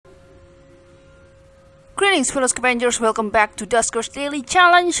Greetings fellow scavengers, welcome back to Duskers Daily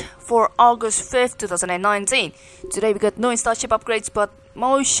Challenge for August 5th, 2019. Today we got no install ship upgrades but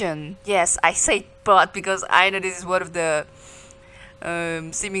motion. Yes, I say but because I know this is one of the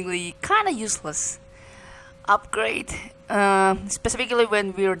seemingly kinda useless upgrade. Specifically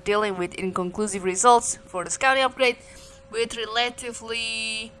when we're dealing with inconclusive results for the scouting upgrade with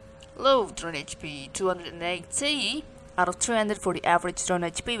relatively low drone HP, 280 out of 300 for the average drone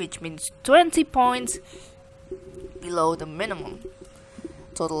HP, which means 20 points below the minimum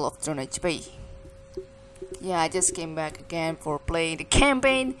total of drone HP. Yeah, I just came back again for playing the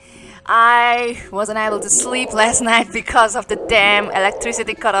campaign. I wasn't able to sleep last night because of the damn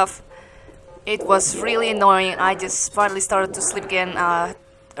electricity cutoff. It was really annoying. I just finally started to sleep again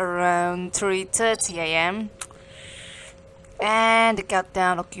around 3:30 AM. And the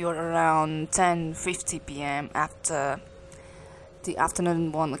countdown occurred around 10:50 PM after the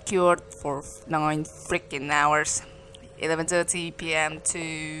afternoon one occurred for 9 freaking hours. 11:30 PM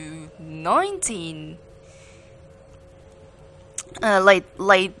to 19 late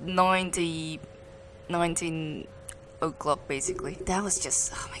 19 o'clock basically. That was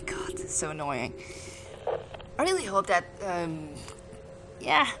just, oh my god, so annoying. I really hope that I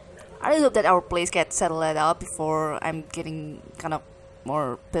really hope that our place gets settled out before I'm getting kind of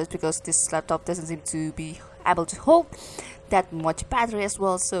more pissed, because this laptop doesn't seem to be able to hold that much battery as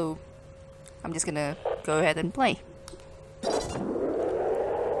well, so I'm just gonna go ahead and play.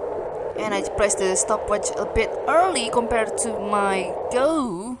 And I pressed the stopwatch a bit early compared to my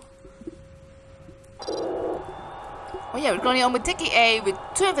go. Oh yeah, we're currently on with Tiki A with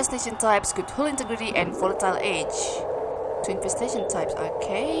 2 infestation types, good hull integrity and volatile age. 2 infestation types,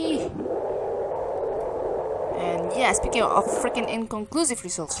 okay. And yeah, speaking of freaking inconclusive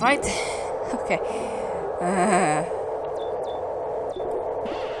results, right? Okay.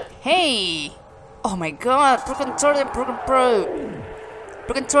 Hey! Oh my god, Broken Turret and Broken Probe.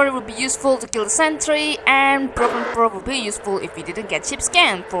 Broken Turret would be useful to kill the sentry, and Broken Probe would be useful if we didn't get ship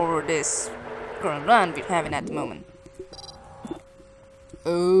scan for this current run we're having at the moment.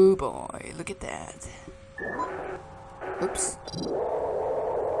 Oh boy, look at that. Oops.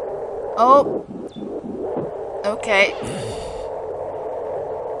 Oh. Okay.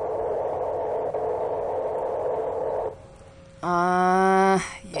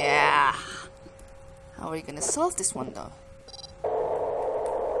 Yeah. How are you gonna solve this one though?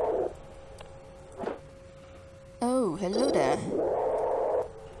 Oh, hello there.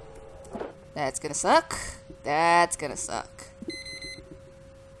 That's gonna suck. That's gonna suck.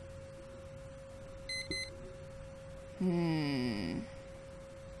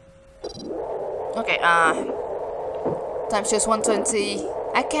 Okay, time shows 120.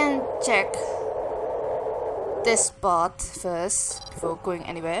 I can check this spot first before going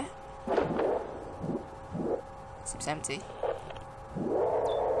anywhere. Seems empty.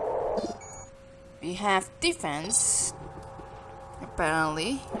 We have defense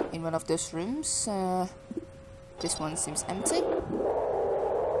apparently in one of those rooms. This one seems empty.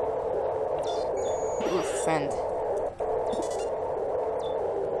 Ooh, friend.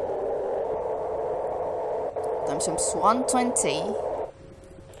 Times 120.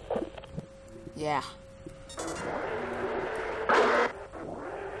 Yeah.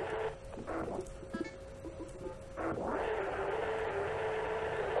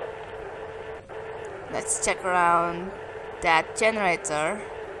 Let's check around that generator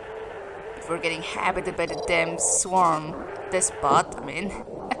before getting habited by the damn swarm. This spot, I mean.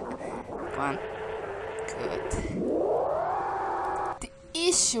 Come on. Good. The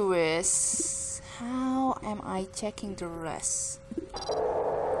issue is, how am I checking the rest? The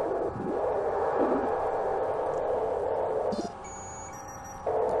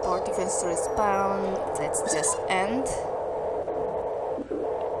port defense is bound. Let's just end.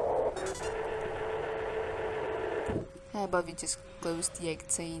 How about we just close the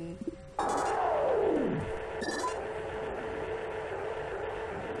exit?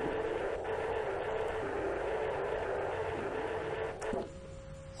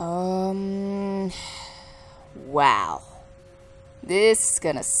 Wow. This is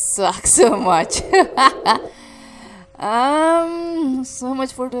gonna suck so much. So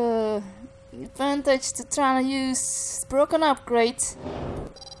much for the advantage to try to use broken upgrades.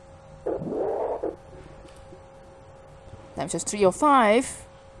 Times just 305.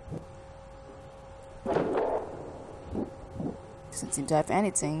 Doesn't seem to have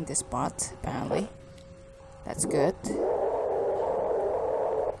anything this part, apparently. That's good.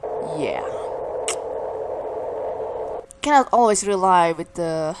 Yeah. Cannot always rely with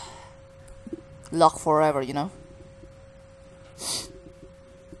the luck forever, you know.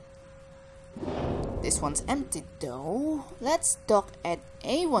 this one's empty though. Let's dock at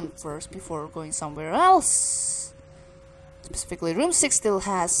A1 first before going somewhere else. Specifically, room 6 still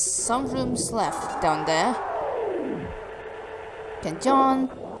has some rooms left down there. Can John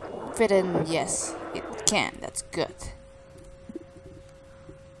fit in? Yes, it can. That's good.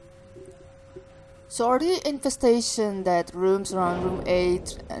 So are the infestation that rooms around room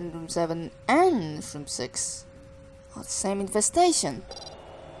 8 and room 7 and room 6 are the same infestation?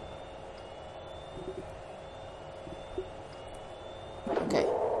 Okay.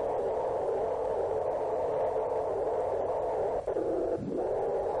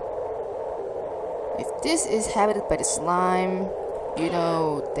 If this is habited by the slime, you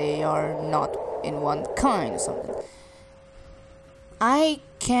know they are not in one kind or something. I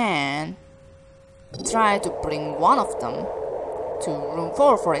can try to bring one of them to room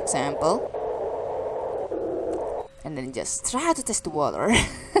 4, for example, and then just try to test the water.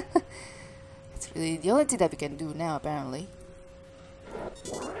 It's really the only thing that we can do now, apparently.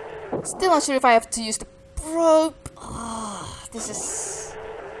 Still not sure if I have to use the probe. Oh, this is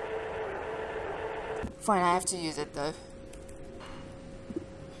fine. I have to use it though.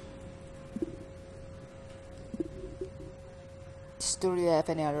 Just do we have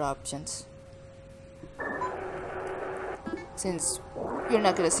any other options? Since you're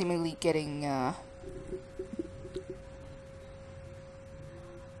not gonna seemingly getting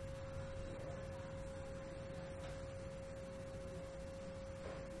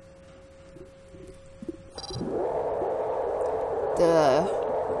the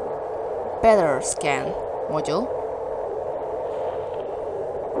better scan module.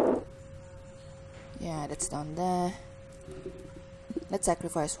 Yeah, that's down there. Let's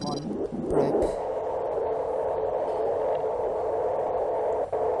sacrifice one probe.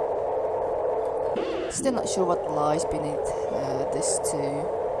 Still not sure what lies beneath these two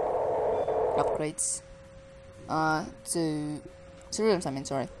upgrades. Two rooms, I mean,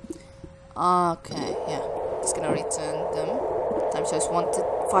 sorry. Okay, yeah. Just gonna return them. Time shows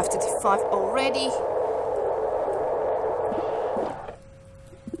 5:35 already.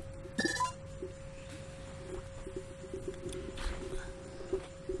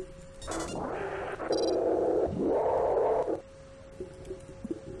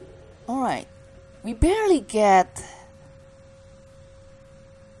 Alright. We barely get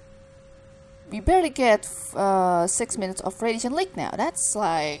 6 minutes of radiation leak now. That's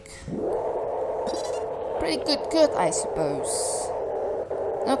like pretty good, I suppose.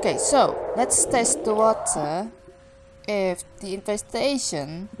 Okay, so let's test the water. If the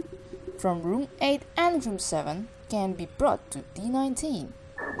infestation from room 8 and room 7 can be brought to D19.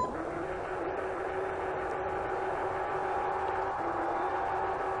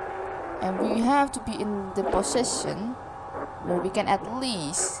 And we have to be in the position where we can at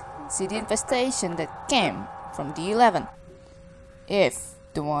least see the infestation that came from D11. If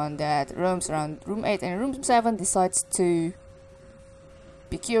the one that roams around room 8 and room 7 decides to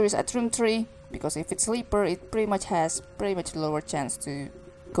be curious at room 3, because if it's Leaper, it pretty much has lower chance to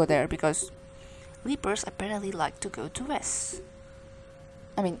go there, because Leapers apparently like to go to S.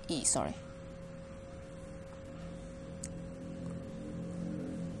 I mean E, sorry.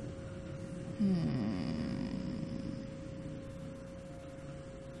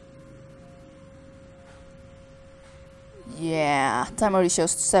 Yeah, time already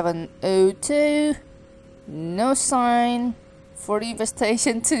shows 7:02. No sign for the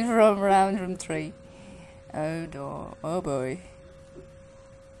infestation to roam around room 3. Oh no, oh boy.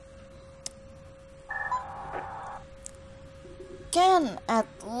 Can at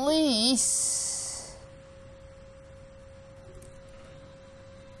least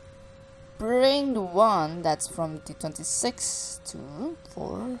bring the one that's from D26 to room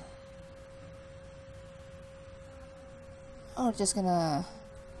 4. Or just gonna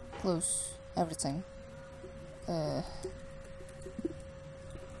close everything.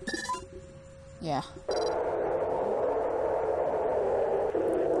 Yeah.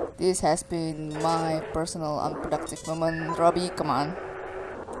 This has been my personal unproductive moment. Robbie, come on.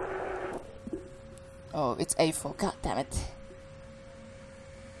 Oh, it's A4. God damn it.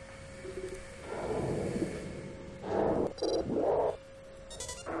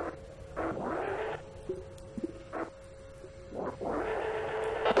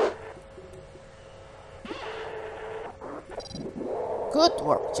 Good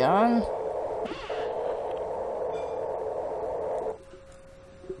work, John.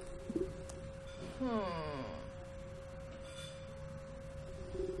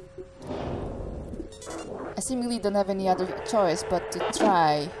 I seemingly don't have any other choice but to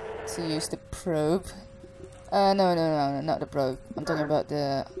try to use the probe. No, not the probe. I'm talking about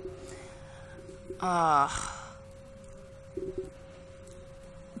the The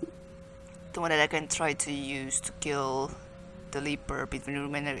one that I can try to use to kill the leaper between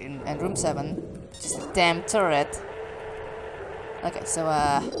room 8 and room 7. Just a damn turret. Okay, so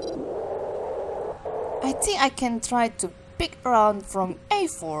I think I can try to pick around from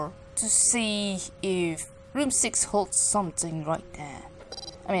A4 to see if room 6 holds something right there.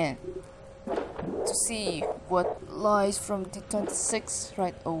 I mean, to see what lies from D26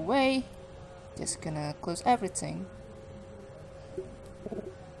 right away. Just gonna close everything.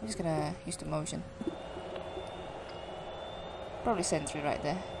 I'm just gonna use the motion. Probably sentry right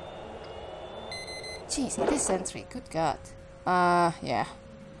there. Jeez, it is sentry, good god. Yeah.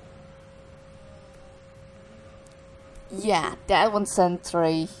 Yeah, that one's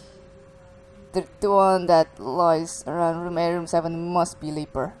sentry. The one that lies around room 8, room 7 must be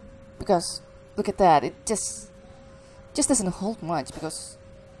leaper. Because, look at that, it just doesn't hold much because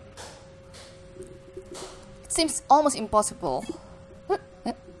it seems almost impossible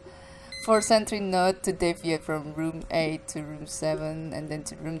for sentry node to deviate from room 8 to room 7 and then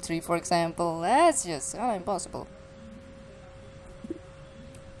to room 3, for example. That's just impossible.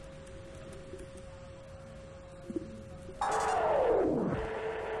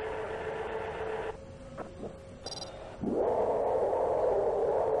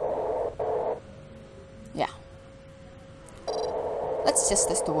 Yeah. Let's just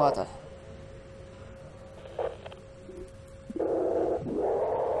test the water.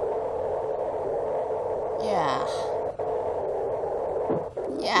 Yeah.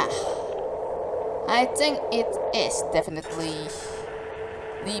 Yeah. I think it is definitely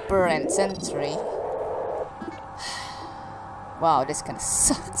leaper and sentry. Wow, this kind of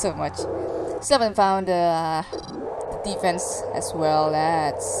sucked so much. Still haven't found the defense as well.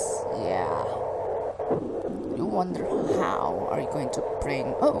 That's, yeah. You wonder how are you going to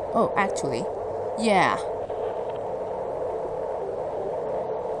bring? Oh, actually, yeah.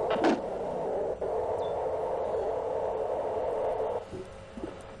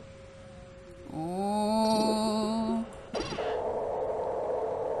 Ooh.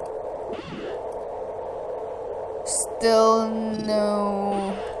 Still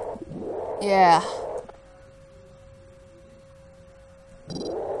no. Yeah.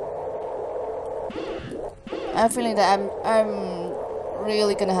 I'm feeling that I'm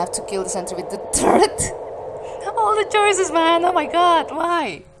really gonna have to kill the sentry with the turret. All the choices, man. Oh my god,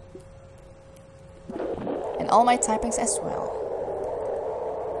 why? And all my typings as well.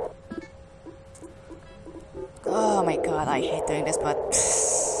 Oh my god, I hate doing this, but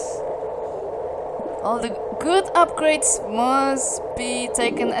all the good upgrades must be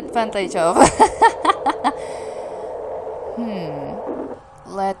taken advantage of.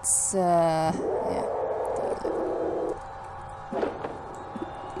 Let's yeah.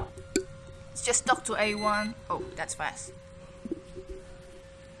 Let's just talk to A1. Oh, that's fast.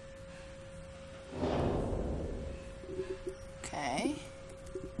 Okay.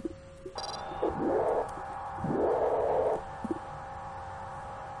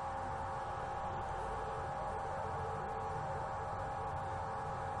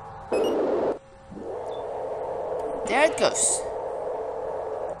 There it goes.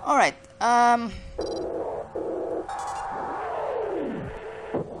 Alright,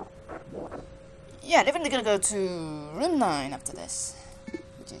 yeah, definitely gonna go to room 9 after this,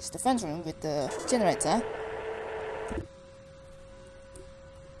 which is the defense room with the generator.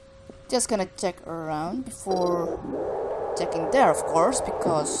 Just gonna check around before checking there, of course,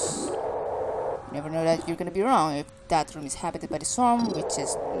 because you never know that you're gonna be wrong if that room is habited by the swarm, which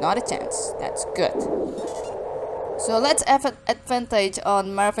is not a chance. That's good. So let's have an advantage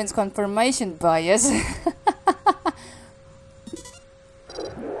on Marvin's confirmation bias.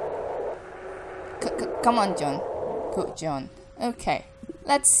 Come on, John. Go, John. Okay.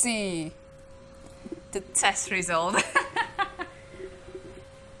 Let's see the test result.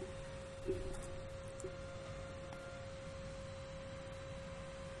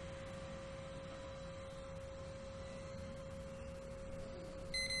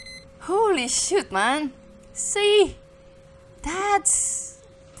 Holy shit, man. See? That's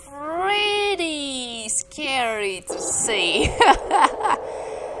pretty scary to see.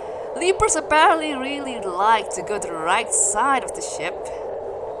 Leapers apparently really like to go to the right side of the ship.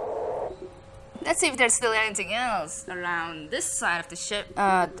 Let's see if there's still anything else around this side of the ship,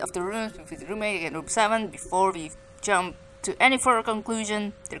 of the rooms with room 8 and room 7 before we jump to any further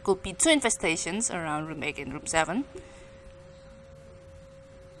conclusion. There could be 2 infestations around room 8 and room 7.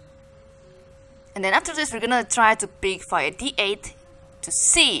 And then after this, we're gonna try to pick fire D8 to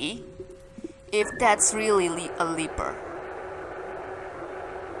see if that's really a leaper.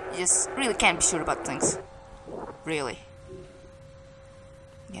 You just really can't be sure about things. Really.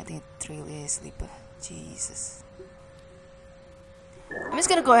 Yeah, I think it really is Leaper. Jesus. I'm just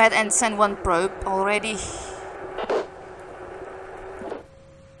gonna go ahead and send one probe already.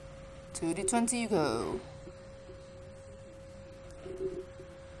 To the 20 you go.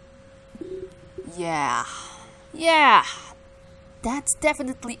 Yeah. Yeah. That's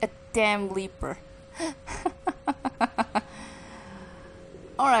definitely a damn Leaper.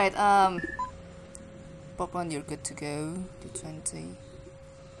 Alright, Pop 1, you're good to go. To 20.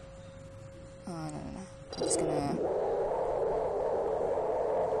 Oh, no. I'm just gonna...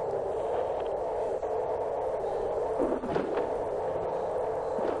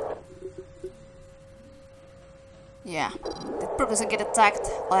 Yeah, the probe doesn't get attacked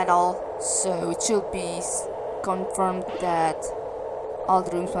at all, so it should be confirmed that all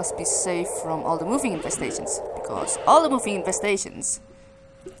the rooms must be safe from all the moving infestations, because all the moving infestations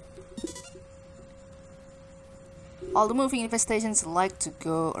like to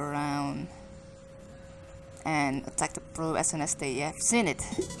go around and attack the probe as soon as they have seen it.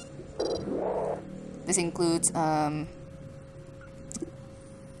 This includes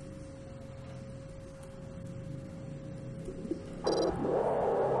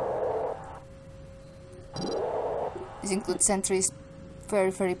sentries,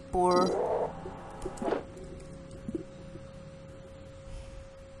 very poor.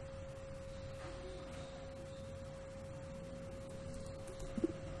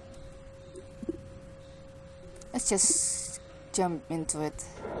 Let's just jump into it.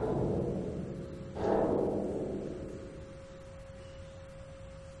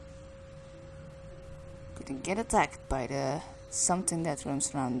 Couldn't get attacked by the something that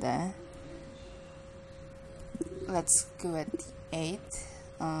roams around there. Let's go at the 8.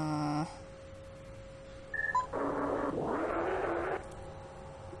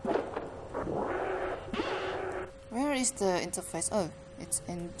 Where is the interface? Oh, it's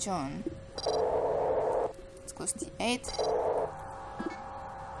in John. Let's close the 8.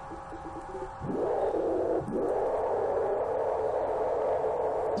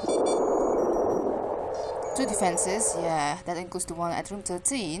 Two defenses, yeah, that includes the one at room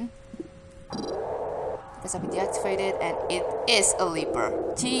 13. Has been deactivated, and it is a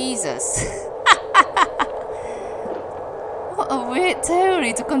Leaper. Jesus! What a weird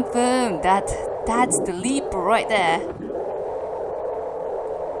theory to confirm that that's the Leaper right there.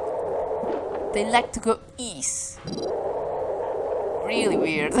 They like to go east. Really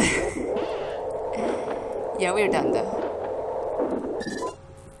weird. Yeah, we're done though.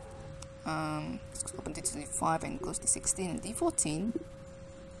 Let's open D25 and close D16 and D14.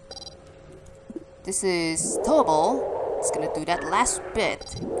 This is towable. It's gonna do that last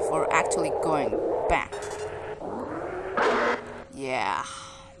bit before actually going back. Yeah.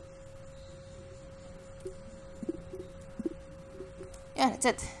 Yeah, that's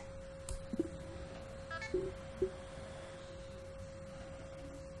it.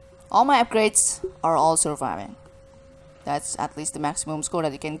 All my upgrades are all surviving. That's at least the maximum score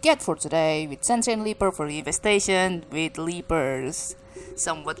that you can get for today with Sentry and Leaper for the infestation with Leapers.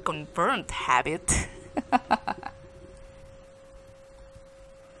 Somewhat confirmed habit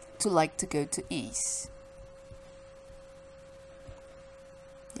to like to go to east.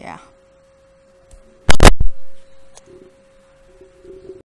 Yeah.